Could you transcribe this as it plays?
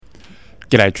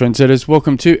G'day Trendsetters,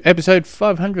 welcome to episode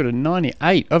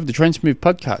 598 of the Trendsmooth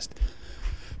podcast.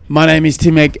 My name is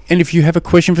Tim Egg, and if you have a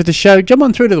question for the show, jump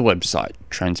on through to the website,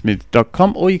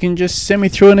 trendsmooth.com, or you can just send me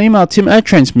through an email,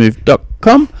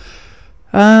 tim@trendsmooth.com.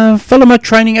 Follow my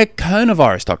training at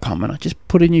coronavirus.com, and I just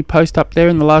put a new post up there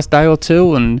in the last day or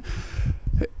two, and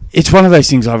it's one of those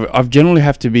things I've generally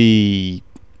have to be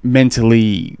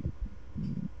mentally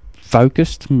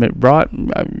focused, right?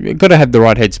 I've got to have the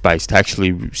right headspace to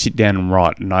actually sit down and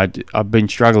write, and I've been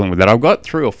struggling with that. I've got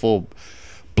 3 or 4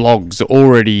 blogs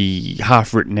already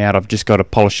half written out. I've just got to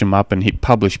polish them up and hit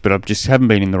publish, but I just haven't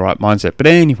been in the right mindset. But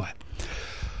anyway,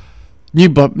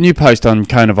 new post on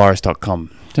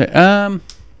coronavirus.com.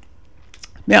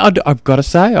 Now I've got to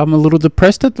say I'm a little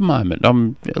depressed at the moment.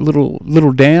 I'm a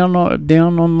little down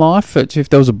on life. If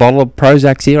there was a bottle of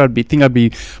Prozac here, I'd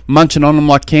be munching on them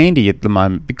like candy at the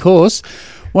moment, because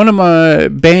one of my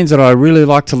bands that I really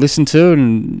like to listen to,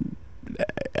 and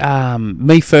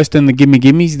Me First and the Gimme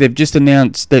Gimmes, they've just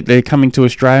announced that they're coming to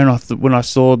Australia, and when I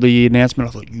saw the announcement,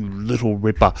 I thought, you little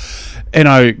ripper. And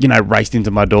I, raced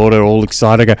into my daughter all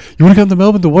excited. I go, you want to come to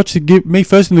Melbourne to watch Me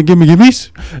First and the Gimme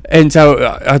Gimmes? And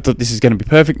so I thought this is going to be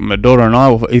perfect. My daughter and I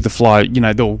will either fly,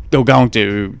 they're going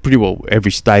to pretty well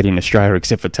every state in Australia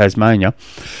except for Tasmania.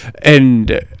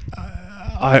 And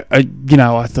I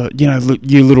thought, look,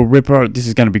 you little ripper, this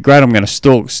is going to be great. I'm going to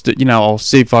stalk, I'll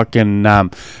see if I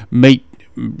can meet,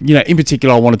 in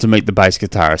particular, I wanted to meet the bass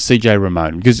guitarist, CJ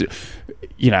Ramone, because,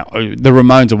 the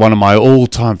Ramones are one of my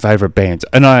all-time favourite bands.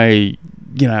 And I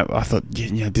thought,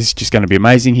 this is just going to be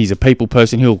amazing. He's a people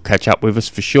person. He'll catch up with us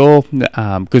for sure,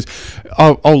 because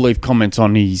I'll leave comments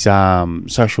on his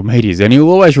social medias, and he'll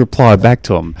always reply back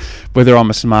to them, whether I'm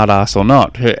a smart ass or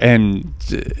not. And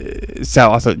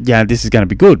so I thought, this is going to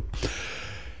be good.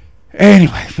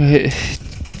 Anyway, it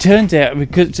turns out,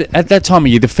 because at that time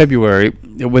of year, the February,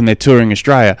 when they're touring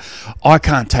Australia, I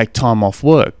can't take time off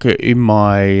work. In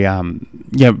my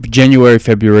January,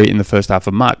 February, in the first half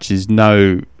of March, there's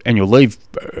no annual leave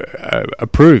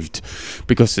approved,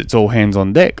 because it's all hands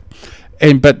on deck.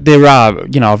 But there are,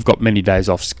 I've got many days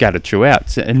off scattered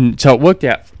throughout, and so it worked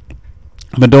out.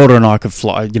 My daughter and I could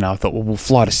fly, I thought, well, we'll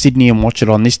fly to Sydney and watch it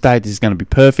on this day. This is going to be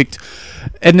perfect.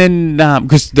 And then,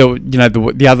 because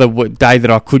the other day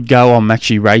that I could go, I'm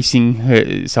actually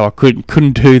racing, so I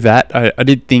couldn't do that. I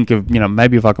did think of,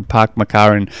 maybe if I could park my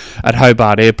car at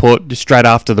Hobart Airport, just straight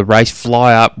after the race,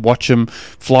 fly up, watch them,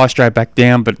 fly straight back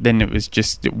down. But then it was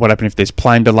just, what happened if there's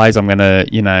plane delays? I'm going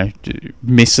to,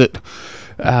 miss it.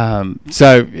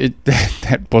 So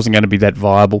that wasn't going to be that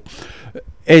viable.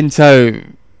 And so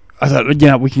I thought,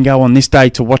 we can go on this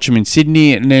day to watch them in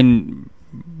Sydney. And then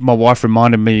my wife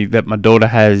reminded me that my daughter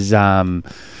has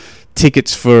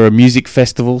tickets for a music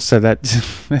festival, so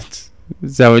that's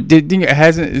so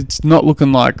it's not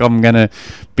looking like I'm gonna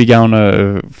be going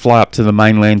to fly up to the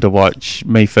mainland to watch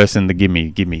Me First and the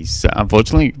Gimmes,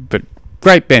 unfortunately. But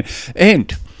great band.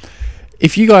 And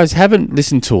if you guys haven't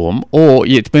listened to them, or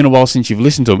it's been a while since you've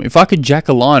listened to them, if I could jack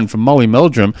a line from Molly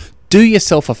Meldrum, do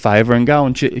yourself a favour and go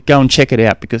and check it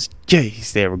out, because,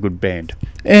 geez, they're a good band.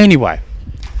 Anyway,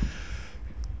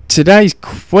 today's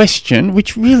question,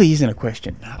 which really isn't a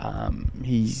question,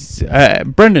 he's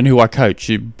Brendan, who I coach,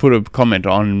 he put a comment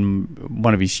on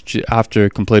one of his, after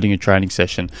completing a training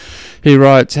session. He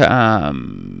writes,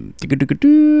 having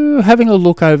a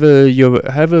look over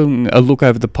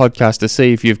the podcast to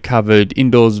see if you've covered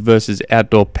indoors versus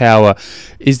outdoor power.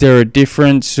 Is there a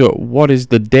difference? What is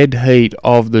the dead heat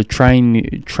of the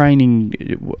training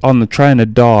on the trainer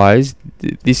dies?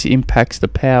 This impacts the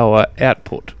power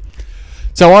output.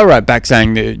 So I wrote back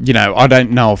saying that, I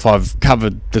don't know if I've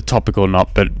covered the topic or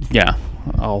not, but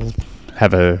I'll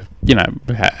have a,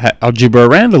 I'll gibber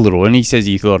around a little. And he says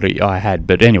he thought I had,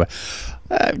 but anyway,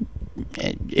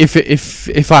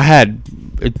 if I had,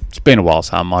 it's been a while,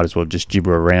 so I might as well just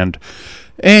gibber around.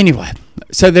 Anyway,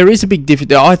 so there is a big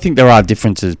difference. I think there are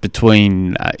differences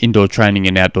between indoor training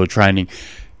and outdoor training.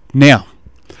 Now,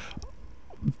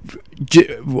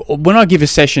 when I give a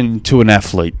session to an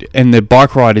athlete and the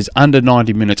bike ride is under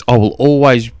 90 minutes, I will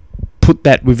always put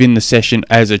that within the session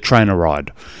as a trainer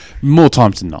ride. More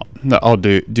times than not, I'll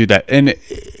do that. And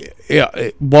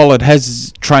while it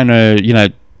has trainer,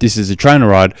 this is a trainer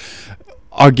ride,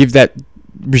 I give that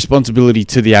responsibility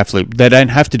to the athlete. They don't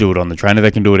have to do it on the trainer. They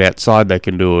can do it outside. They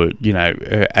can do it,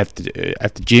 at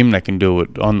the gym. They can do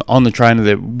it on the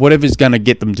trainer. Whatever's going to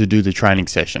get them to do the training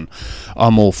session,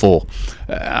 I'm all for.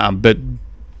 But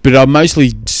I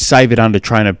mostly save it under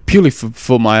trainer purely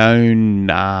for my own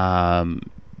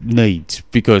needs,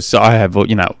 because I have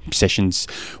sessions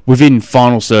within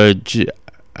Final Surge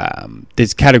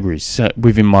there's categories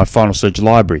within my Final Surge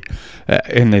library,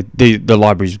 and the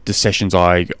libraries, the sessions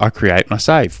I create and I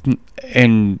save,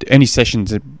 and any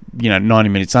sessions that 90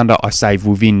 minutes under, I save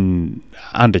within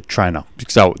under trainer,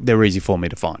 so they're easy for me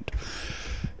to find.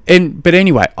 But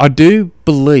anyway, I do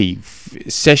believe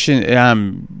sessions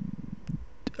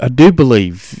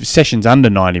under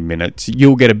 90 minutes,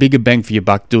 you'll get a bigger bang for your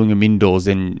buck doing them indoors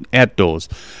than outdoors.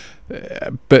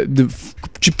 But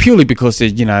purely because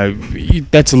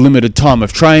that's a limited time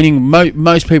of training.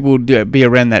 Most people would be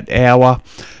around that hour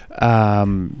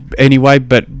anyway.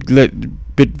 But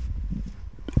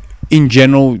in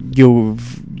general, you're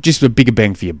just a bigger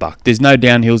bang for your buck. There's no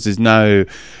downhills. There's no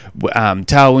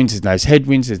tailwinds. There's no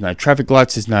headwinds. There's no traffic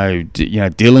lights. There's no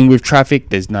dealing with traffic.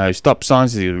 There's no stop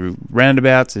signs. There's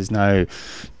roundabouts. There's no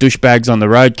douchebags on the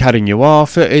road cutting you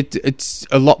off. It's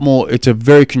a lot more. It's a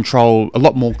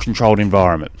lot more controlled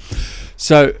environment.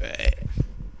 So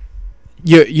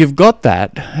you've got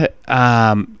that.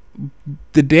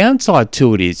 The downside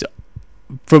to it is,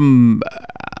 from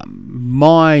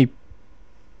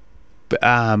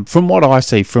what I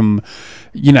see, from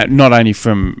not only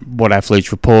from what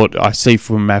athletes report, I see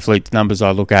from athletes' numbers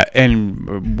I look at,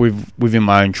 and within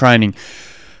my own training,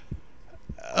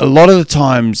 a lot of the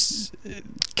times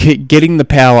getting the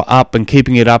power up and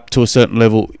keeping it up to a certain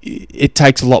level, it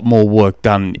takes a lot more work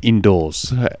done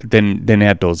indoors than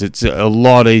outdoors. It's a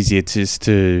lot easier just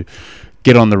to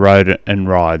get on the road and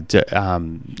ride.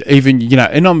 Even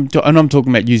and I'm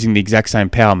talking about using the exact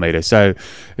same power meter. So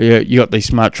you got these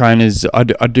smart trainers. I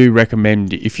do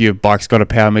recommend, if your bike's got a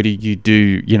power meter,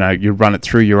 you run it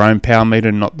through your own power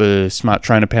meter, not the smart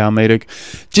trainer power meter,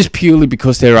 just purely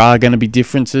because there are going to be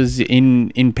differences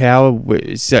in power.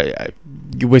 So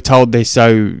we're told they're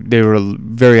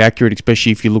very accurate,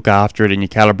 especially if you look after it and you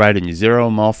calibrate and you zero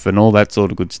them off and all that sort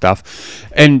of good stuff.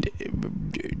 And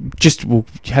just we'll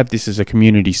have this as a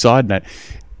community side note.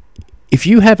 If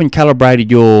you haven't calibrated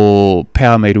your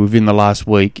power meter within the last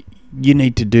week, you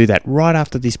need to do that right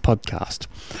after this podcast.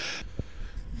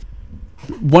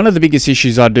 One of the biggest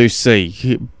issues I do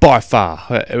see, by far,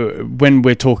 when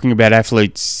we're talking about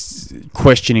athletes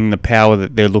questioning the power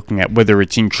that they're looking at, whether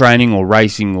it's in training or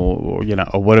racing or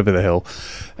whatever the hell,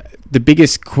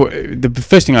 the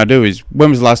first thing I do is, when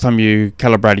was the last time you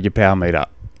calibrated your power meter?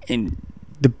 And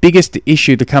the biggest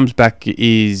issue that comes back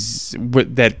is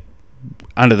that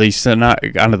under these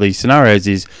scenarios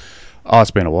is,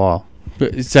 it's been a while.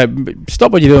 So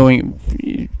stop what you're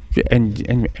doing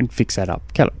and fix that up.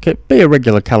 Be a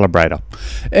regular calibrator.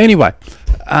 Anyway,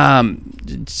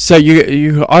 so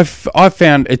I've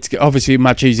found it's obviously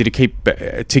much easier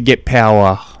to get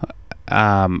power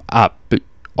up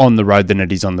on the road than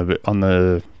it is on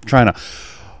the trainer.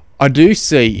 I do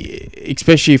see,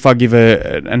 especially if I give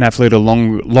an athlete a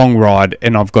long ride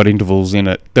and I've got intervals in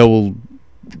it, they will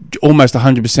almost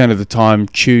 100% of the time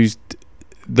choose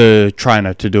the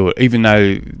trainer to do it, even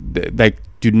though they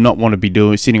do not want to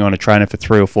be sitting on a trainer for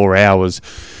 3 or 4 hours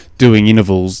doing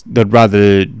intervals. They'd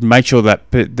rather make sure that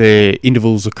their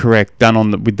intervals are correct,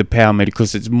 done with the power meter,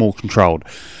 because it's more controlled.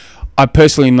 I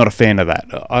personally am not a fan of that.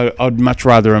 I'd much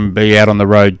rather them be out on the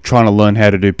road trying to learn how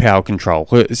to do power control.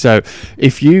 So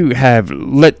if you have,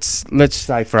 let's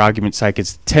say for argument's sake,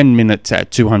 it's 10 minutes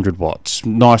at 200 watts,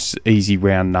 nice easy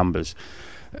round numbers.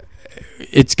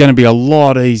 It's going to be a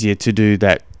lot easier to do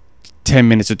that 10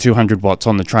 minutes at 200 watts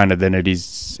on the trainer than it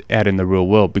is out in the real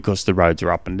world, because the roads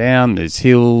are up and down, there's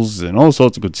hills and all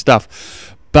sorts of good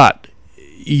stuff. But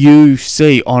you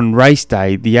see on race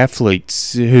day the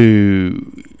athletes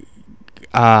who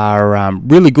are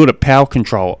really good at power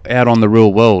control out on the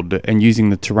real world and using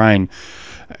the terrain.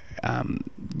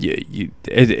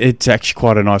 It's actually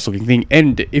quite a nice looking thing.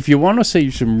 And if you want to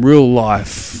see some real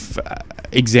life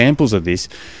examples of this,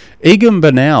 Egan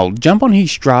Bernal, jump on his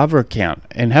Strava account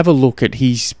and have a look at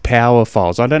his power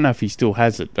files. I don't know if he still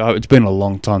has it. It's been a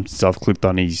long time since I've clicked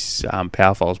on his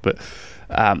power files, but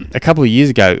a couple of years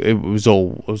ago it was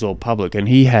all public, and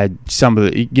he had some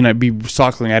of the, be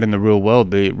cycling out in the real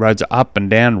world. The roads are up and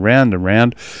down, round and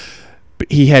round.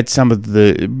 But he had some of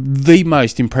the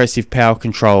most impressive power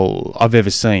control I've ever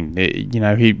seen.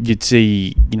 You'd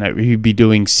see, he'd be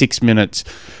doing 6 minutes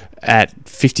at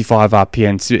 55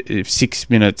 RPM, 6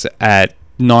 minutes at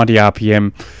 90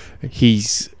 RPM.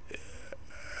 His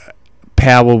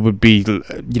power would be,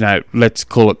 let's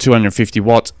call it 250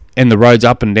 watts, and the road's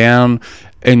up and down,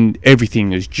 and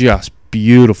everything is just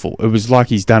beautiful. It was like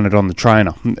he's done it on the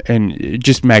trainer, and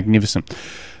just magnificent.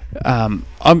 I'm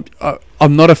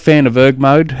not a fan of erg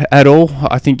mode at all.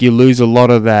 I think you lose a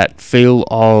lot of that feel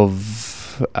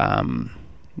of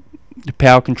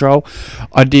power control.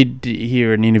 I did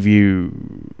hear an interview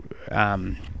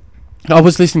I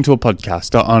was listening to a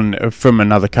podcast from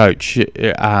another coach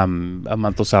a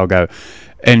month or so ago,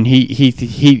 and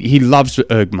he loves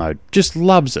erg mode, just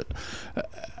loves it,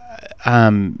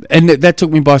 and that took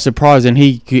me by surprise. And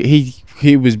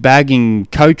he was bagging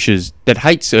coaches that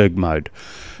hates erg mode.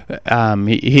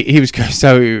 He was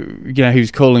he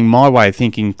was calling my way of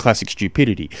thinking classic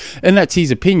stupidity, and that's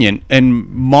his opinion. And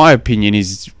my opinion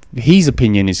is his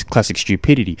opinion is classic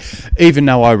stupidity. Even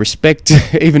though I respect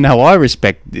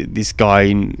this guy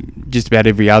in just about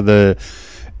every other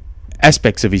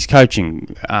aspects of his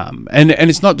coaching, and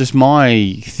it's not just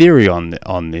my theory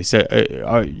on this.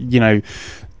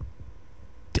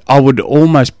 I would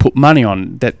almost put money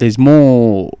on that. There's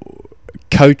more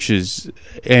coaches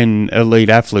and elite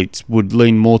athletes would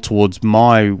lean more towards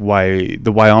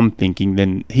the way I'm thinking,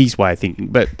 than his way of thinking.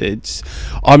 But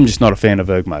I'm just not a fan of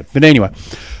erg mode. But anyway,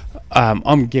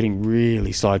 I'm getting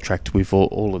really sidetracked with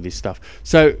all of this stuff.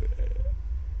 So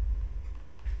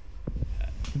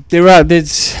so you're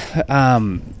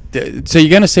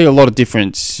going to see a lot of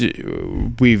difference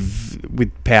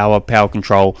with power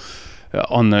control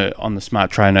on the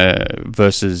smart trainer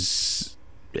versus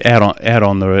out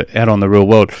on the real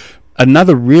world.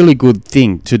 Another really good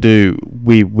thing to do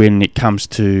when it comes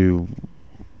to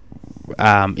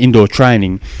indoor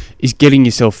training is getting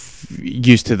yourself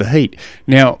used to the heat.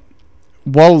 Now,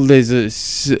 while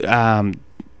there's a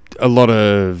lot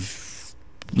of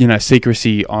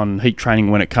secrecy on heat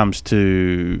training when it comes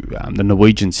to the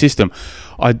Norwegian system,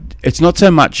 it's not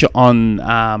so much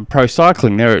on pro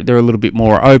cycling. They're a little bit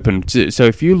more open. So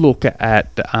if you look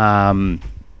at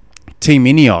Team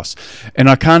Ineos, and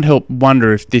I can't help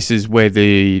wonder if this is where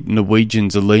the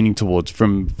Norwegians are leaning towards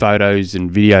from photos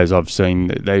and videos I've seen.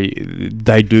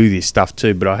 They do this stuff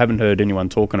too, but I haven't heard anyone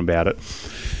talking about it.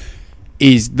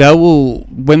 Is they will,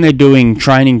 when they're doing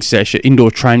indoor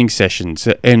training sessions,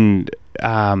 and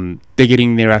they're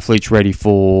getting their athletes ready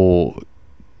for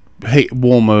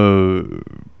warmer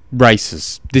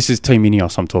races. This is Team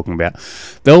Ineos I'm talking about.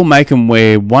 They'll make them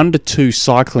wear 1 to 2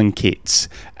 cycling kits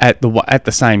at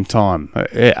the same time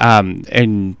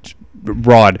and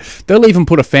ride. They'll even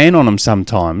put a fan on them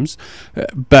sometimes,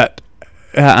 but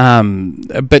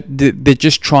they're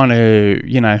just trying to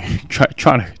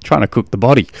trying to cook the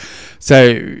body.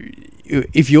 So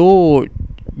if you're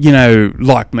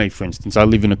like me, for instance, I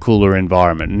live in a cooler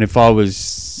environment, and if I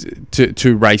was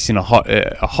to race in a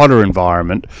hotter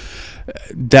environment,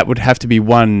 that would have to be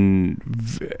one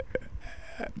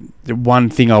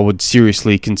thing I would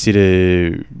seriously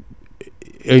consider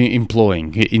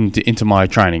employing into my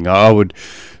training. I would,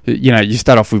 you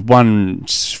start off with one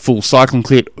full cycling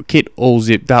kit all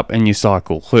zipped up, and you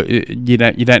cycle. You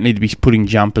don't need to be putting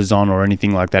jumpers on or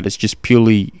anything like that. It's just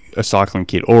purely a cycling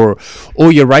kit or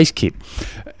your race kit.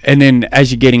 And then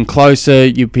as you're getting closer,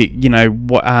 you pick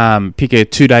pick a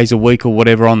 2 days a week or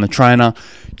whatever on the trainer.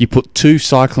 You put 2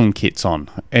 cycling kits on,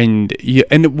 and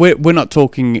we're not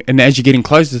talking. And as you're getting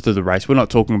closer to the race, we're not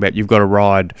talking about you've got to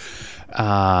ride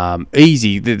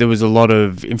easy. There was a lot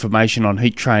of information on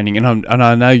heat training, and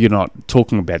I know you're not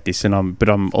talking about this, but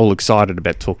I'm all excited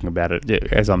about talking about it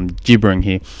as I'm gibbering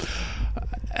here.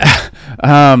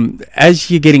 As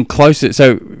you're getting closer,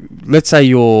 so let's say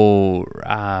you're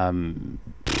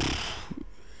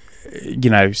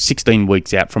 16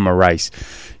 weeks out from a race,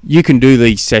 you can do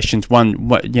these sessions,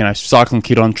 cycling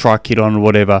kit on, tri kit on,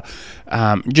 whatever,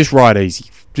 just ride easy.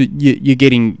 You're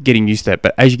getting used to that.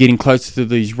 But as you're getting closer to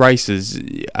these races,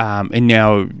 and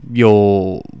now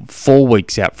you're 4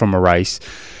 weeks out from a race,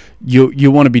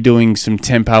 you want to be doing some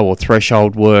tempo or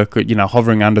threshold work,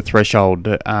 hovering under threshold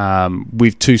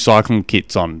with 2 cycling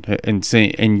kits on, and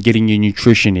getting your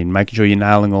nutrition in, making sure you're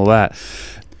nailing all that.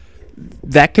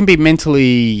 That can be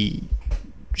mentally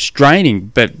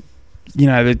straining, but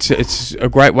it's a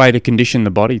great way to condition the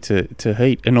body to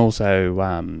heat. And also,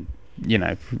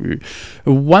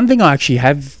 one thing I actually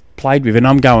have played with, and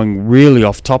I'm going really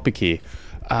off topic here,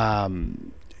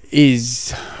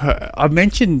 is I've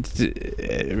mentioned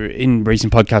in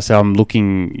recent podcasts how I'm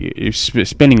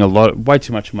spending way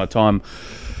too much of my time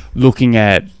looking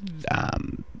at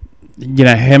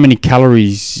how many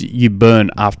calories you burn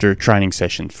after a training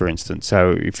session, for instance.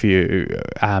 So if you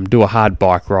do a hard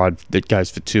bike ride that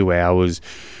goes for 2 hours,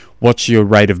 what's your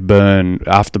rate of burn,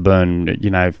 after burn,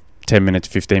 10 minutes,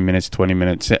 15 minutes, 20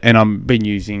 minutes. And I've been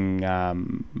using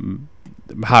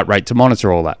heart rate to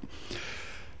monitor all that.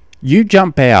 You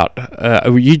jump out,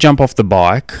 you jump off the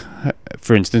bike,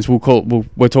 for instance.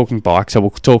 We're talking bike, so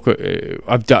we'll talk.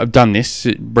 I've done this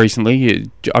recently.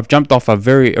 I've jumped off a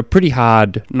pretty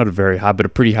hard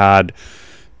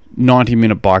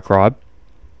 90-minute bike ride,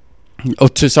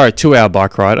 2-hour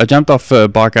bike ride. I jumped off a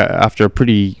bike after a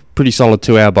pretty solid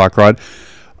 2-hour bike ride.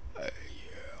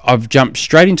 I've jumped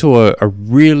straight into a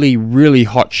really, really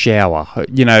hot shower.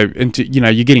 You're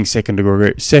getting second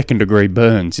degree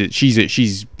burns.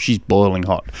 She's boiling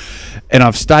hot, and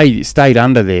I've stayed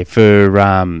under there for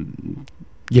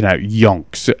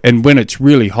yonks. And when it's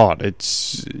really hot,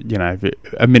 it's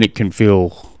a minute can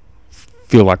feel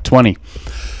like 20.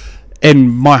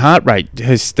 And my heart rate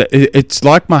it's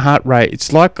like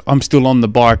I'm still on the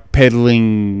bike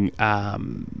pedaling,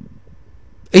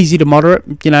 easy to moderate.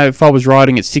 If I was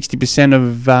riding at 60%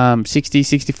 of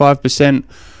 65%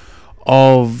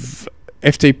 of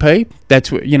FTP,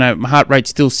 that's what, my heart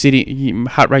rate's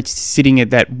sitting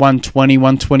at that 120,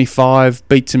 125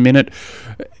 beats a minute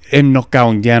and not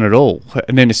going down at all.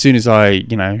 And then as soon as I,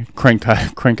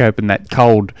 crank open that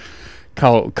cold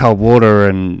water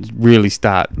and really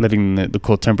start letting the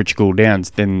core temperature cool down,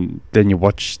 then you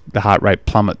watch the heart rate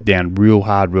plummet down real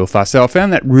hard, real fast. So I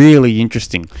found that really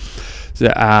interesting. So,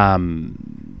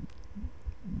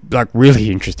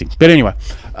 really interesting. But anyway,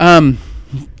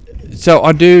 so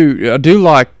I do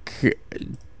like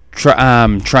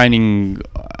training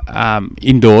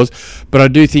indoors, but I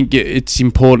do think it's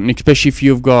important, especially if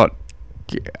you've got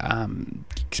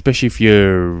especially if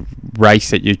your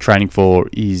race that you're training for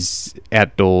is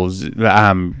outdoors,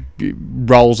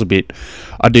 rolls a bit.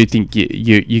 I do think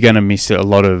you're going to miss a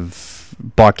lot of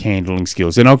bike handling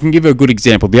skills. And I can give you a good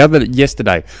example.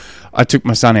 Yesterday, I took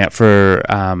my son out for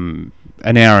an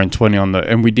hour and 20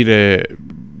 and we did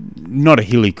not a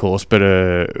hilly course, but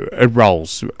a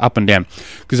rolls up and down,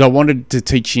 because I wanted to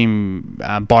teach him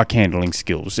bike handling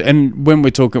skills. And when I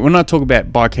talk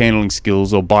about bike handling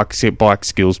skills or bike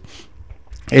skills,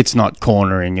 it's not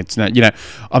cornering. It's not,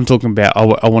 I'm talking about,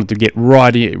 I wanted to get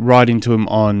right into him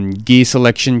on gear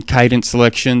selection, cadence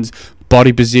selections,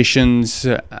 body positions,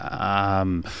 the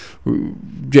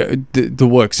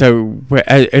work. So,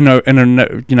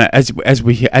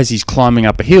 as he's climbing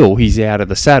up a hill, he's out of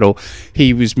the saddle.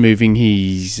 He was moving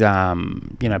his,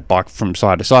 bike from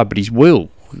side to side, but his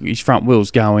front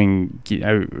wheel's going,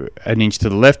 an inch to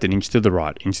the left, an inch to the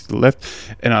right, inch to the left.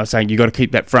 And I was saying, you got to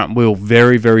keep that front wheel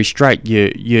very, very straight.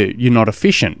 You're not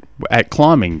efficient at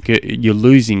climbing. You're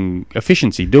losing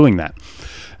efficiency doing that.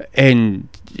 And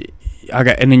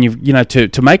okay, and then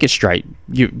to make it straight,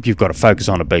 you've got to focus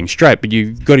on it being straight, but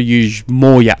you've got to use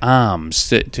more your arms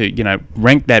to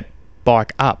rank that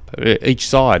bike up each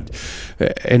side,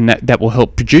 and that will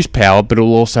help produce power, but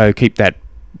it'll also keep that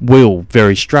wheel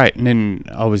very straight. And then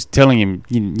I was telling him,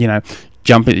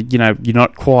 jump it, you're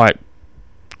not quite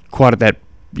at that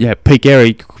peak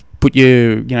area. Put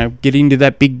get into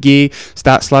that big gear,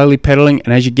 start slowly pedaling,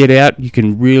 and as you get out, you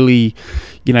can really,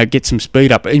 get some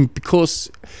speed up. And because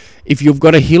if you've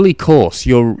got a hilly course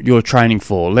you're training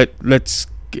for, let's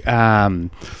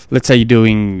say you're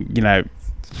doing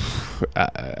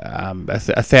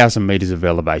 1,000 meters of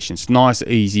elevation. It's nice,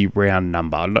 easy, round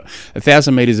number.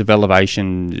 1,000 meters of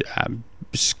elevation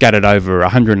scattered over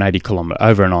 180 kilometers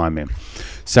over an Ironman.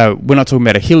 So we're not talking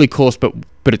about a hilly course, but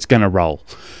it's going to roll.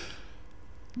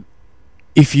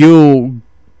 If your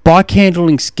bike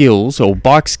handling skills or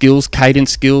bike skills,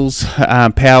 cadence skills,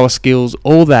 power skills,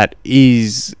 all that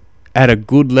is at a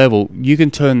good level, you can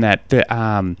turn that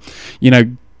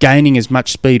gaining as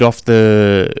much speed off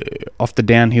the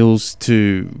downhills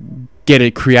to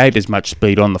create as much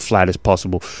speed on the flat as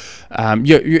possible.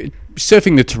 You're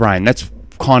surfing the terrain. That's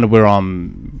kind of where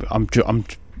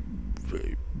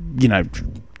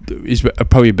is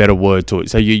probably a better word to it.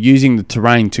 So you're using the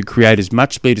terrain to create as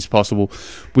much speed as possible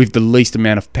with the least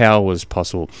amount of power as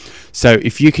possible. So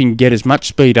if you can get as much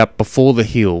speed up before the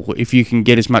hill, if you can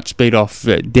get as much speed off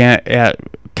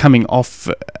coming off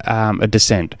a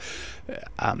descent,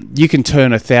 you can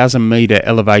turn 1,000 meter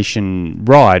elevation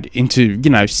ride into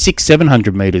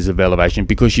 600-700 meters of elevation,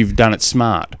 because you've done it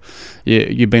smart.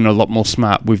 You've been a lot more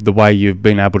smart with the way you've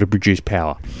been able to produce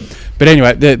power. But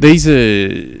anyway, these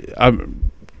are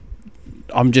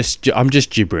I'm just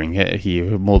gibbering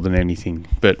here more than anything,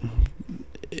 but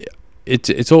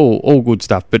it's all good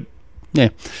stuff. But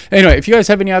yeah, anyway, if you guys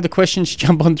have any other questions,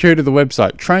 jump on through to the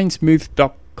website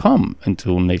trainsmooth.com.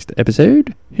 Until next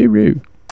episode, hooroo.